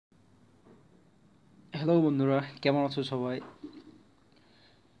Hello বন্ধুরা, কেমন আছো সবাই?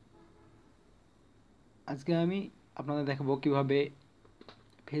 আজকে আমি আপনাদের দেখাবো কিভাবে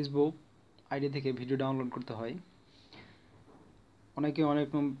ফেসবুক আইডি থেকে ভিডিও ডাউনলোড করতে হয়। অনেকে অনেক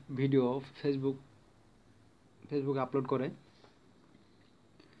রকম ভিডিও ফেসবুকে আপলোড করে।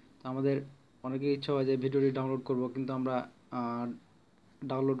 তো আমাদের অনেকের ইচ্ছা হয় যে ভিডিওটি ডাউনলোড করব, কিন্তু আমরা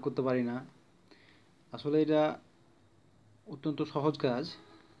ডাউনলোড করতে পারি না। আসলে এটা অত্যন্ত সহজ কাজ।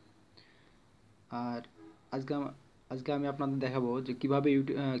 আর আজকে আজকে আমি আপনাদের দেখাবো যে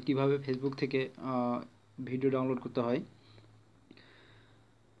কিভাবে ফেসবুক থেকে ভিডিও ডাউনলোড করতে হয়।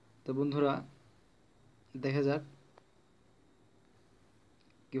 তো বন্ধুরা, দেখা যাক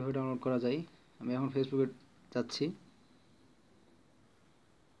কীভাবে ডাউনলোড করা যায়। আমি এখন ফেসবুকে যাচ্ছি।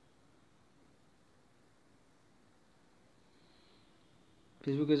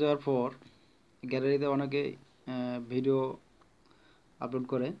 ফেসবুকে যাওয়ার পর গ্যালারিতে অনেকে ভিডিও আপলোড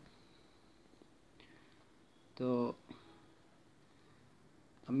করে। তো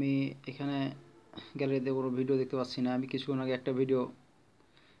আমি এখানে গ্যালারিতে কোনো ভিডিও দেখতে পাচ্ছি না। আমি কিছুক্ষণ আগে একটা ভিডিও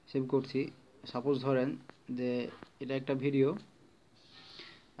সেভ করছি। সাপোজ ধরেন যে এটা একটা ভিডিও,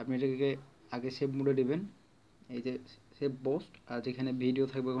 আপনি এটাকে আগে সেভ মোডে নেবেন। এই যে সেভ পোস্ট, আর যেখানে ভিডিও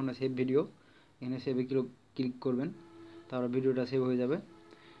থাকবে ওখানে সেভ ভিডিও, এখানে সেভে ক্লিক করবেন, তারপর ভিডিওটা সেভ হয়ে যাবে।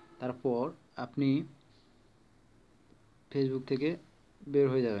 তারপর আপনি ফেসবুক থেকে বের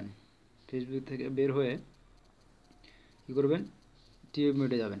হয়ে যাবেন। ফেসবুক থেকে বের হয়ে কী করবেন, টিউব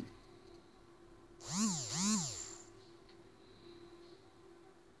মোডে যাবেন।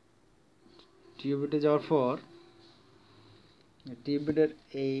 টিউব মোডে যাওয়ার পর টিউব মোডের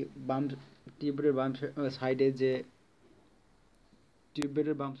এই বাম টিউব মোডের বাম সাইডে যে টিউব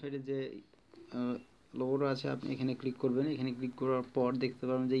মোডের বাম সাইডে যে লোগোটা আছে, আপনি এখানে ক্লিক করবেন। এখানে ক্লিক করার পর দেখতে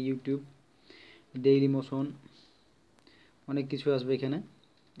পাবেন যে ইউটিউব, ডেইলি মোশন, অনেক কিছু আসবে এখানে।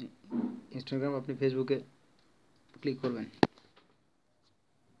 ইনস্টাগ্রাম, আপনি ফেসবুকে ক্লিক করবেন।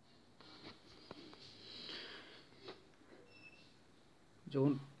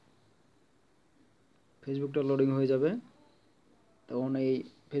 যখন ফেসবুকটা লোডিং হয়ে যাবে, তখন এই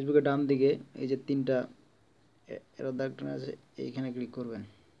ফেসবুকের ডান দিকে এই যে তিনটা এরো দাগটা আছে, এইখানে ক্লিক করবেন।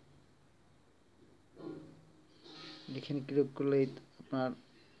 এখানে ক্লিক করলেই আপনার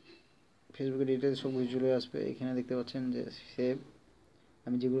ফেসবুকের ডিটেলস সব কিছু চলে আসবে। এখানে দেখতে পাচ্ছেন যে সেভ,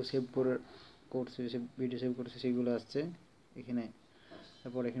 আমি যেগুলো ভিডিও সেভ করছি সেগুলো আসছে এখানে।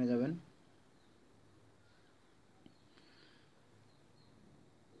 তারপর এখানে যাবেন।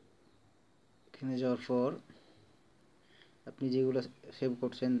 এখানে যাওয়ার পর আপনি যেগুলো সেভ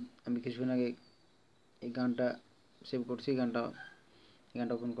করছেন, আমি কিছুক্ষণ আগে এই গানটা সেভ করছি, গানটা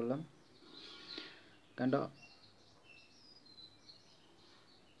ওপেন করলাম। গানটা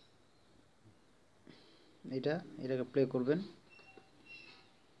এটাকে প্লে করবেন।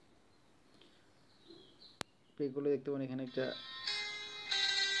 প্লে করলে দেখতে পাবেন এখানে একটা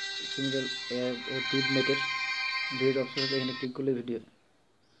সিঙ্গেল টিপমেটের ভিডিও অপশন আছে, এখানে ক্লিক করলে ভিডিও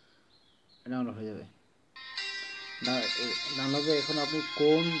ডাউনলোড হয়ে যাবে। ডাউনলোডে এখন আপনি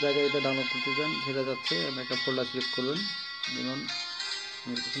কোন জায়গায় এটা ডাউনলোড করতে চান সেটা যাচ্ছে। আপনি একটা ফোল্ডার সিলেক্ট করবেন, যেমন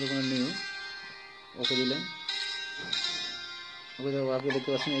নিউ, ওকে দিলেন। ওকে দেওয়ার আপনি দেখতে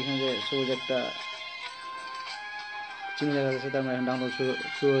পাচ্ছেন এখানে যে সবুজ একটা চিহ্ন দেখা যাচ্ছে, তার মানে এখন ডাউনলোড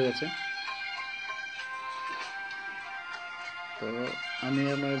শুরু হয়ে গেছে। তো আমি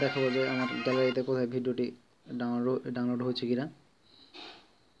আপনাকে দেখাবো যে আমার গ্যালারিতে কোথায় ভিডিওটি ডাউনলোড হয়েছে কিনা।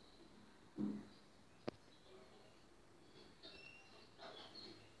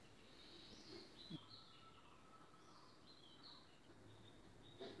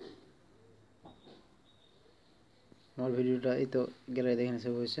 আমার ভিডিওটা এই তো গ্যালারিতে এখানে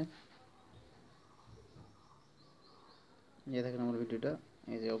সেভ হয়েছে। এই দেখেন আমার ভিডিওটা,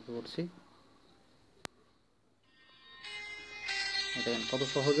 এই যে অপলোড করছি। দেখেন কত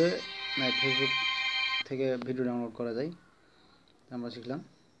সহজে ফেসবুক থেকে ভিডিও ডাউনলোড করা যায়, আমরা শিখলাম।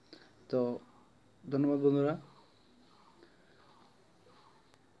 তো ধন্যবাদ বন্ধুরা।